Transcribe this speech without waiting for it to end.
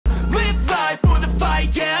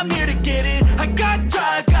fight, yeah, I'm here to get it. I got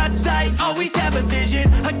drive, got sight, always have a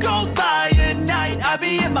vision. I don't lie at night, I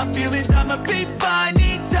be in my feelings. I'ma be fine,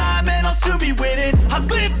 need time, and I'll soon be winning. I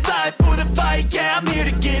live life for the fight, yeah, I'm here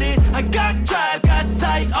to get it. I got drive, got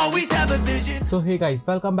sight, always have a vision. So hey guys,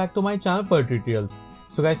 welcome back to my channel for tutorials.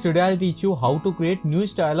 So guys, today I'll teach you how to create new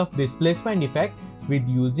style of displacement effect with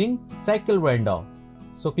using cycle render.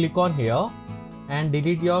 So click on here and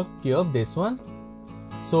delete your curve, this one.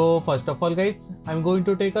 So first of all guys, I'm going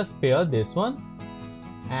to take a sphere, this one,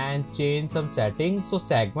 and change some settings. So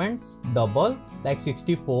segments double like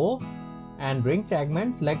 64 and ring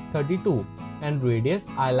segments like 32 and radius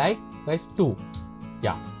I like guys 2.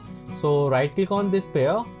 Yeah. So right click on this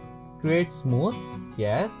sphere, create smooth,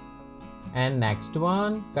 yes, and next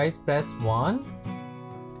one guys press 1.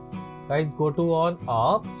 Guys go to on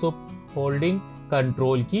up, so holding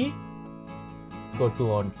control key, go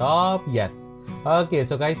to on top, yes. Okay,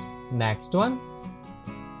 so guys next one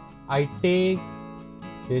I take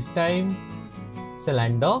this time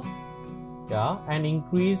cylinder, yeah, and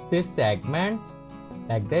increase this segments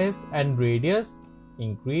like this and radius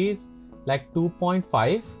increase like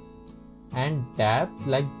 2.5 and depth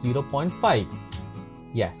like 0.5,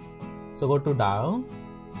 yes. So go to down,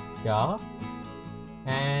 yeah,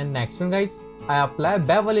 and next one guys I apply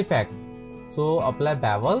bevel effect. So apply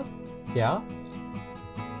bevel, yeah,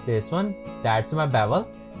 this one, that's my bevel,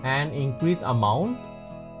 and increase amount.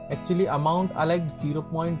 Actually amount I like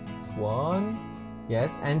 0.1,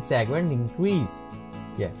 yes, and segment increase,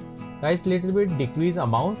 yes. Guys little bit decrease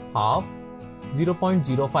amount, half,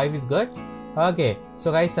 0.05 is good. Okay,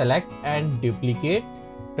 so guys select and duplicate,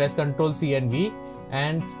 press Ctrl C and V,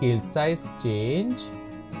 and scale size change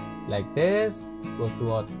like this, go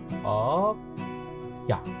to up,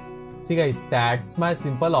 yeah. See guys, that's my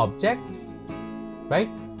simple object, right?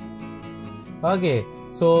 Okay,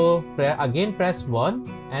 so again press 1,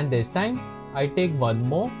 and this time I take one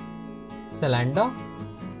more cylinder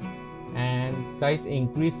and guys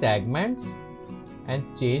increase segments and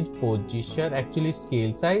change position, actually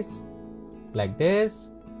scale size like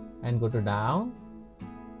this, and go to down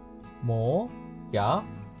more, yeah,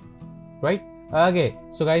 right. Okay,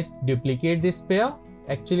 so guys duplicate this pair,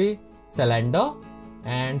 actually cylinder,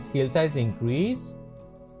 and scale size increase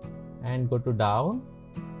and go to down,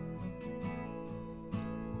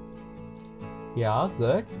 yeah,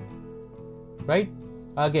 good, right.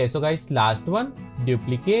 Okay, so guys last one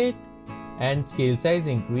duplicate and scale size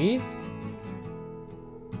increase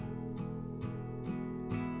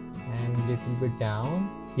and little bit down,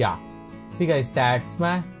 yeah. See guys, that's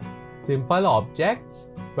my simple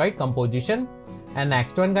objects, right, composition. And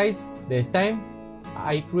next one guys, this time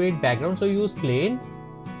I create background, so use plane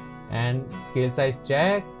and scale size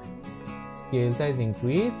check, scale size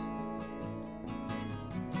increase,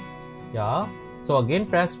 yeah. So again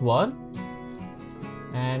press 1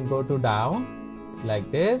 and go to down like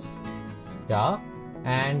this, yeah.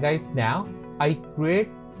 And guys now I create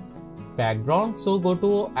background, so go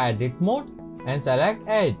to edit mode and select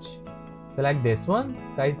edge, select this one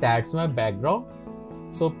guys, that's my background.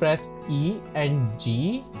 So press E and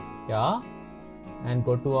G, yeah, and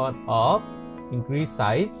go to on up, increase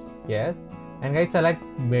size, yes, and guys select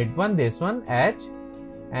mid one, this one edge,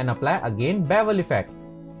 and apply again bevel effect.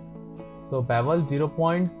 So bevel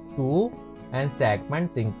 0.2 and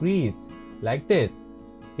segments increase like this,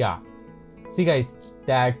 yeah. See guys,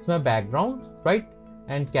 that's my background, right.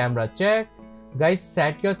 And camera check, guys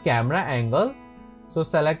set your camera angle, so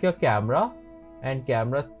select your camera and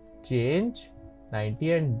camera change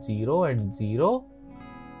 90 and 0 and 0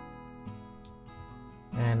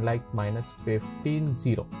 and like minus 15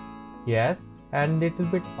 0, yes, and little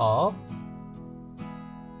bit up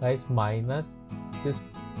guys, minus this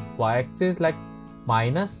y-axis like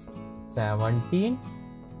minus 17,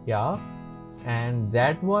 yeah, and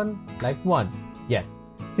z1 like 1, yes.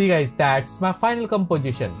 See guys, that's my final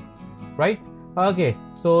composition, right. Okay,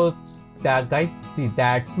 so that guys, see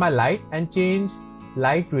that's my light, and change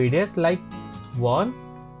light radius like 1,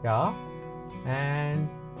 yeah, and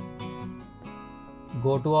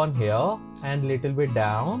go to on here and little bit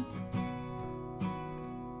down,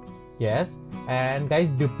 yes, and guys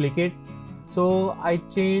duplicate. So I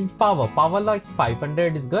change power like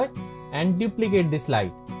 500 is good, and duplicate this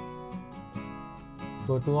light,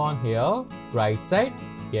 go to on here right side,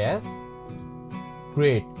 yes,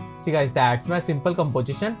 great. See guys, that's my simple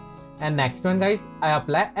composition. And next one guys, I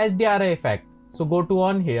apply HDRI effect. So go to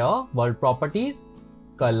on here world properties,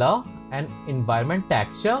 color and environment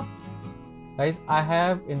texture. Guys I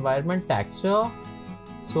have environment texture,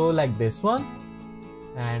 so like this one,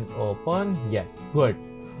 and open, yes, good.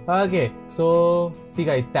 Okay, so see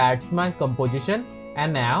guys, that's my composition.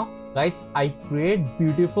 And now guys, I create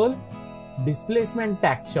beautiful displacement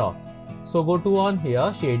texture. So go to on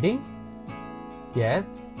here shading,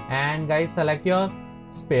 yes, and guys select your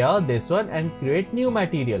sphere, this one, and create new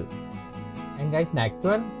material. And guys, next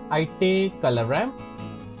one, I take color ramp,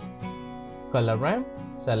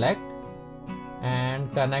 select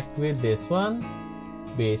and connect with this one,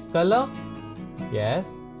 base color,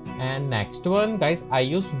 yes. And next one guys, I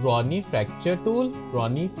use Ronnie fracture tool,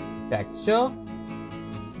 Ronnie texture,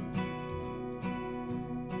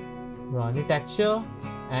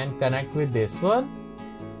 and connect with this one,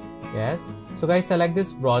 yes. So guys, select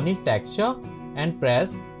this Ronnie texture and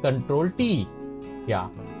press Ctrl T. Yeah,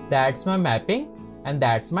 that's my mapping and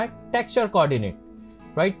that's my texture coordinate,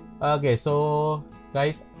 right? Okay, so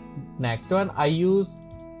guys, next one, I use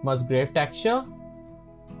Musgrave texture,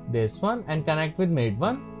 this one, and connect with mid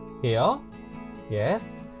one here,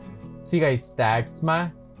 yes. See guys, that's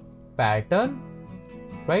my pattern,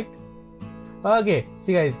 right? Okay,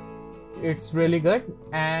 see guys, it's really good.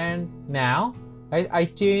 And now I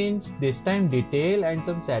change this time detail and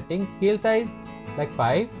some settings, scale size like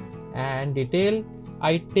 5, and detail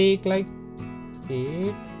I take like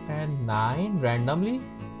 8 and 9 randomly,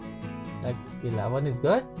 like 11 is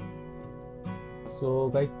good. So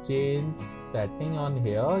guys, change setting on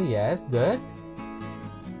here, yes, good,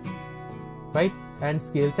 right? And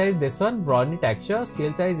scale size, this one Ronnie texture,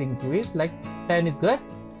 scale size increase like 10 is good,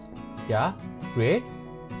 yeah, great,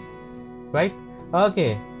 right?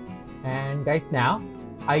 Okay, and guys, now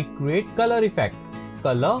I create color effect,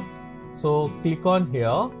 color. So click on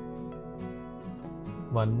here,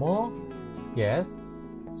 one more, yes.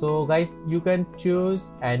 So guys, you can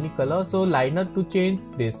choose any color. So liner to change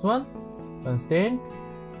this one, constant,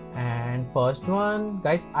 and first one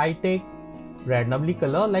guys, I take randomly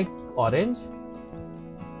color like orange,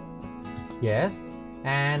 yes.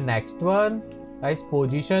 And next one guys,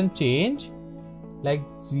 position change like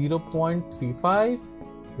 0.35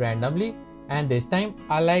 randomly, and this time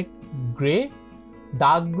I like gray,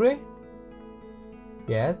 dark gray,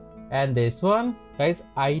 yes. And this one guys,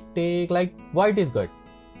 I take like white is good,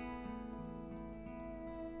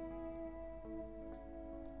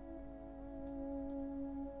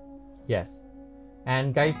 yes.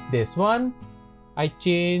 And guys, this one I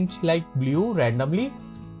change like blue randomly,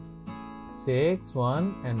 6,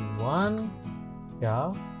 1 and 1, yeah.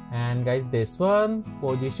 And guys, this one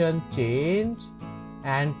position change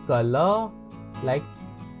and color like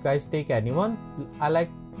guys, take anyone, I like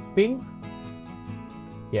pink,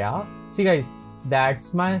 yeah. See guys,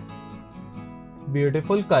 that's my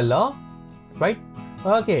beautiful color, right?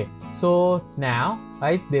 Okay, so now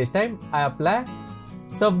guys, this time I apply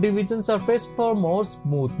subdivision surface for more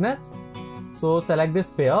smoothness. So select this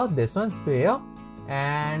sphere, this one sphere,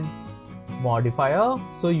 and modifier,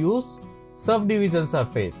 so use subdivision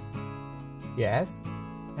surface, yes.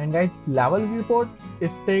 And guys, level viewport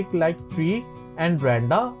is take like 3 and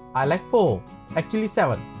render I like 4, actually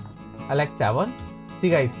 7, I like 7. See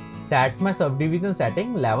guys, that's my subdivision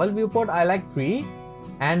setting, level viewport I like 3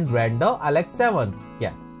 and render I like 7,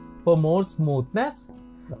 yes, for more smoothness.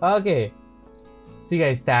 Okay, see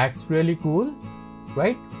guys, that's really cool,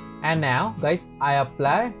 right? And now guys, I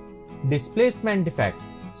apply displacement effect.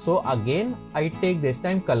 So again, I take this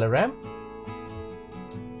time color ramp,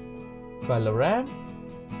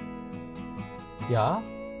 yeah.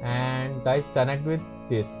 And guys, connect with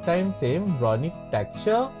this time same Ronnie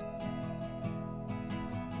texture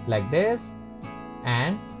like this.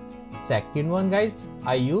 And second one guys,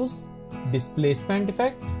 I use displacement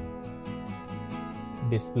effect,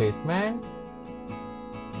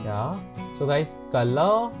 yeah. So guys,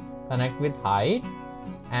 color connect with height,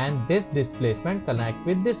 and this displacement connect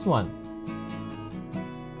with this one,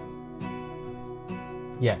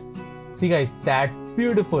 yes. See guys, that's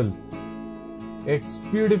beautiful, it's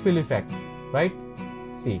beautiful effect, right?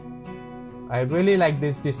 See, I really like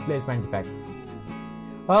this displacement effect.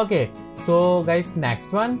 Okay, so guys,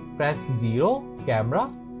 next one, press 0 camera,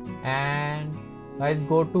 and guys,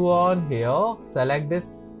 go to on here, select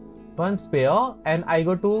this one sphere, and I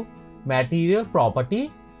go to material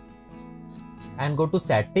property and go to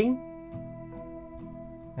setting,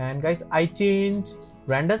 and guys, I change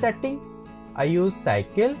render setting, I use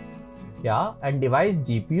cycle, yeah, and device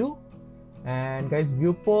GPU, and guys,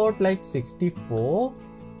 viewport like 64,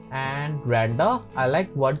 and render I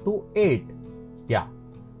like 1 to 8, yeah,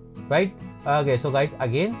 right? Okay, so guys,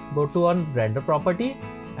 again go to on render property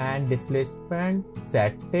and displacement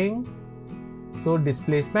setting. So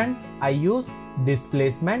displacement I use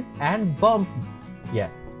displacement and bump,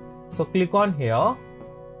 yes. So click on here,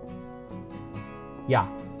 yeah.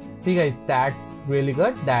 See guys, that's really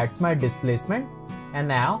good, that's my displacement. And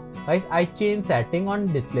now guys, I change setting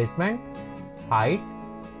on displacement height.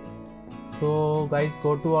 So guys,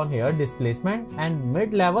 go to on here displacement, and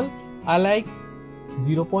mid level I like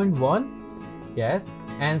 0.1. yes,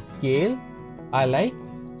 and scale I like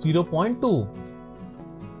 0.2.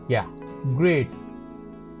 yeah, great.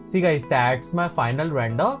 See guys, that's my final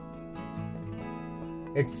render.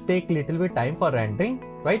 It's take little bit time for rendering,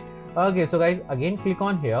 right? Okay, so guys, again click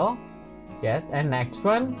on here. Yes, and next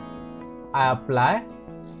one I apply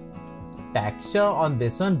texture on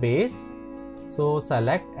this one, base. So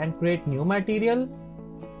select and create new material.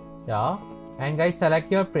 Yeah, and guys, select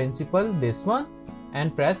your principal, this one,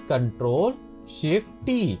 and press Ctrl Shift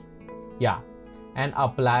T. yeah, and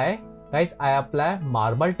apply. Guys, I apply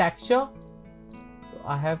marble texture. So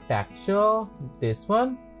I have texture, this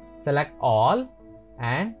one, select all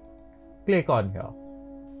and click on here.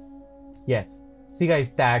 Yes, see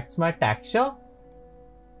guys, that's my texture,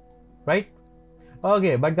 right?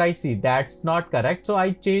 Okay, but guys, see, that's not correct, so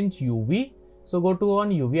I change UV. So go to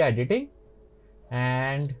on UV editing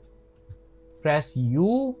and press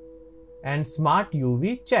U and smart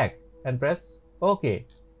UV check and press OK.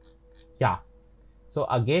 yeah, so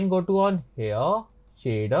again go to on here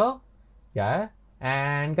shader. Yeah,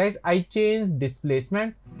 and guys, I change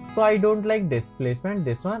displacement, so I don't like displacement,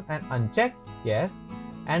 this one, and uncheck. Yes,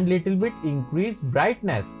 and little bit increase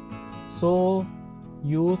brightness, so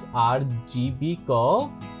use RGB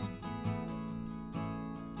curve,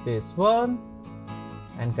 this one,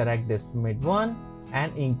 and correct this mid one,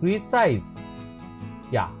 and increase size.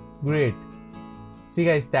 Yeah, great. See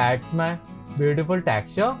guys, that's my beautiful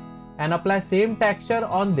texture, and apply same texture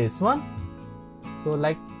on this one. So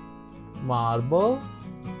like marble,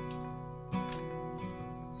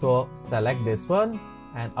 so select this one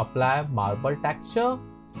and apply marble texture.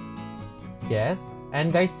 Yes,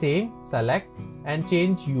 and guys, same, select and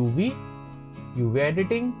change UV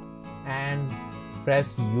editing and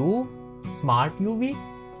press U, smart UV.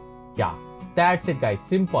 Yeah, that's it guys,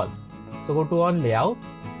 simple. So go to on layout.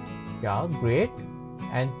 Yeah, great,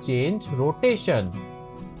 and change rotation.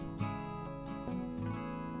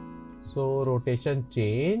 So rotation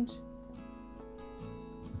change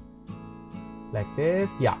like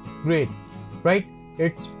this. Yeah, great, right?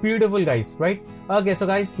 It's beautiful guys, right? Okay, so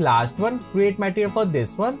guys, last one, create material for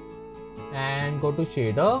this one, and go to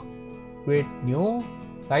shader, create new.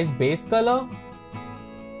 Guys, base color,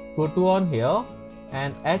 go to on here,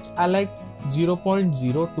 and H I like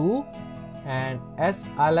 0.02 and S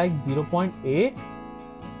I like 0.8.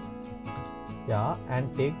 yeah,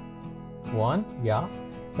 and take 1. yeah,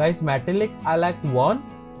 guys, metallic I like 1,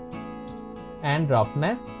 and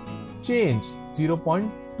roughness change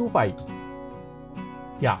 0.25.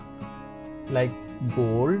 yeah, like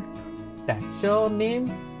gold texture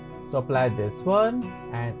name, so apply this one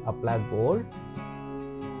and apply gold.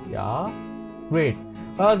 Yeah, great.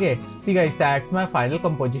 Okay, see guys, that's my final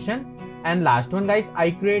composition. And last one guys,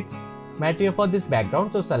 I create material for this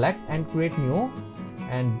background, so select and create new,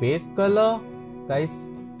 and base color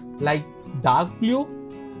guys like dark blue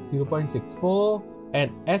 0.64,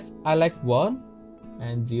 and S I like 1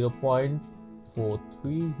 and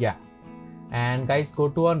 0.43. yeah, and guys, go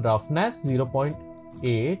to on roughness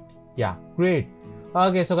 0.8. yeah, great.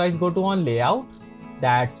 Okay, so guys, go to on layout.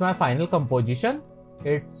 That's my final composition.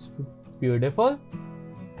 It's beautiful.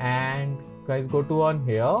 And guys, go to on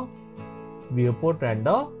here viewport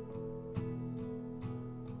render.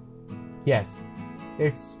 Yes,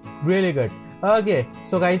 it's really good. Okay,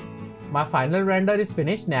 so guys, my final render is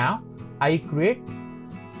finished. Now I create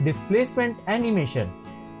displacement animation.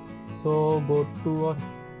 So go to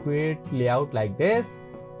create layout like this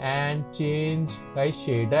and change guys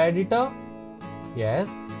shader editor.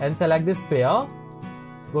 Yes, and select this pair.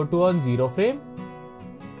 Go to on 0 frame.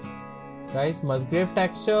 Guys, Musgrave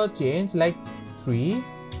texture change like 3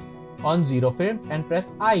 on 0 frame and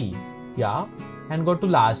press I. Yeah, and go to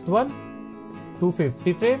last one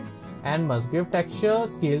 250 frame and Musgrave texture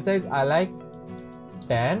scale size I like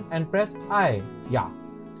 10 and press I. Yeah,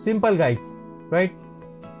 simple guys, right?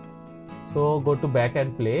 So go to back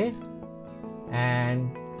and play, and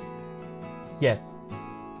yes,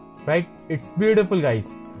 right, it's beautiful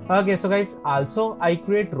guys. Okay, so guys, also I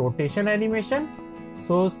create rotation animation.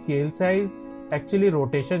 So scale size, actually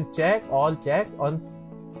rotation check, all check on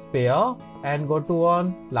sphere, and go to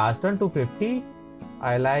on last one 250.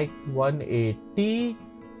 I like 180,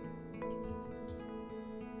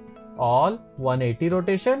 all 180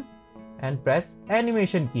 rotation, and press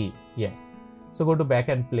animation key. Yes, so go to back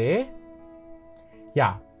and play.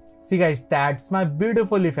 Yeah, see guys, that's my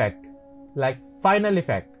beautiful effect, like final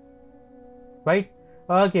effect, right?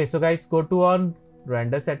 Okay, so guys, go to on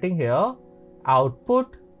render setting here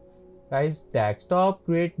output, guys, desktop,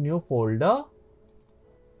 create new folder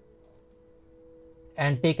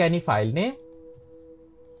and take any file name.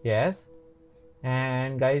 Yes,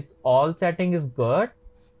 and guys, all setting is good,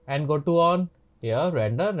 and go to on here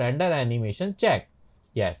render animation, check.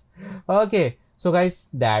 Yes, okay. So guys,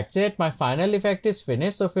 that's it. My final effect is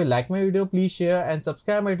finished. So if you like my video, please share and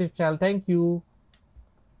subscribe my YouTube channel. Thank you.